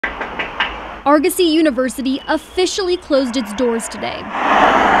Argosy University officially closed its doors today.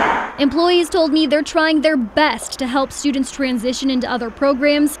 Employees told me they're trying their best to help students transition into other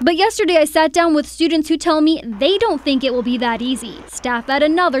programs, but yesterday I sat down with students who tell me they don't think it will be that easy. Staff at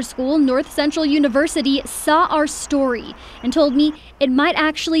another school, Northcentral University, saw our story and told me it might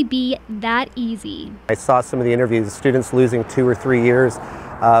actually be that easy. I saw some of the interviews, students losing 2 or 3 years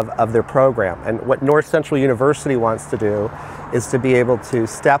of their program, and what Northcentral University wants to do is to be able to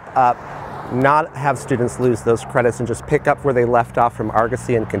step up, not have students lose those credits and just pick up where they left off from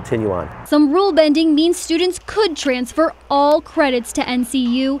Argosy and continue on. Some rule bending means students could transfer all credits to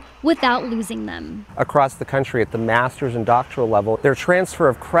NCU without losing them. Across the country at the master's and doctoral level, their transfer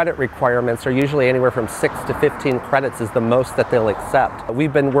of credit requirements are usually anywhere from 6 to 15 credits is the most that they'll accept.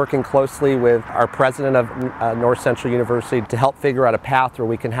 We've been working closely with our president of Northcentral University to help figure out a path where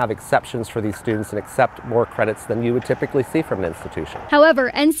we can have exceptions for these students and accept more credits than you would typically see from an institution.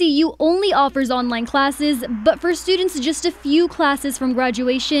 However, NCU only offers online classes, but for students just a few classes from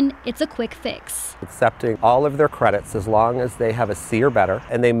graduation, it's a quick fix. Accepting all of their credits as long as they have a C or better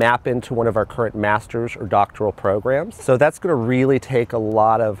and they map into one of our current master's or doctoral programs. So that's going to really take a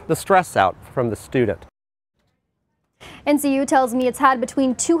lot of the stress out from the student. NCU tells me it's had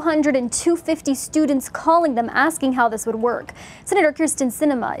between 200 and 250 students calling them asking how this would work. Senator Kirsten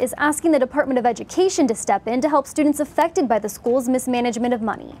Sinema is asking the Department of Education to step in to help students affected by the school's mismanagement of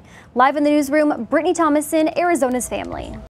money. Live in the newsroom, Brittany Thomason, Arizona's Family.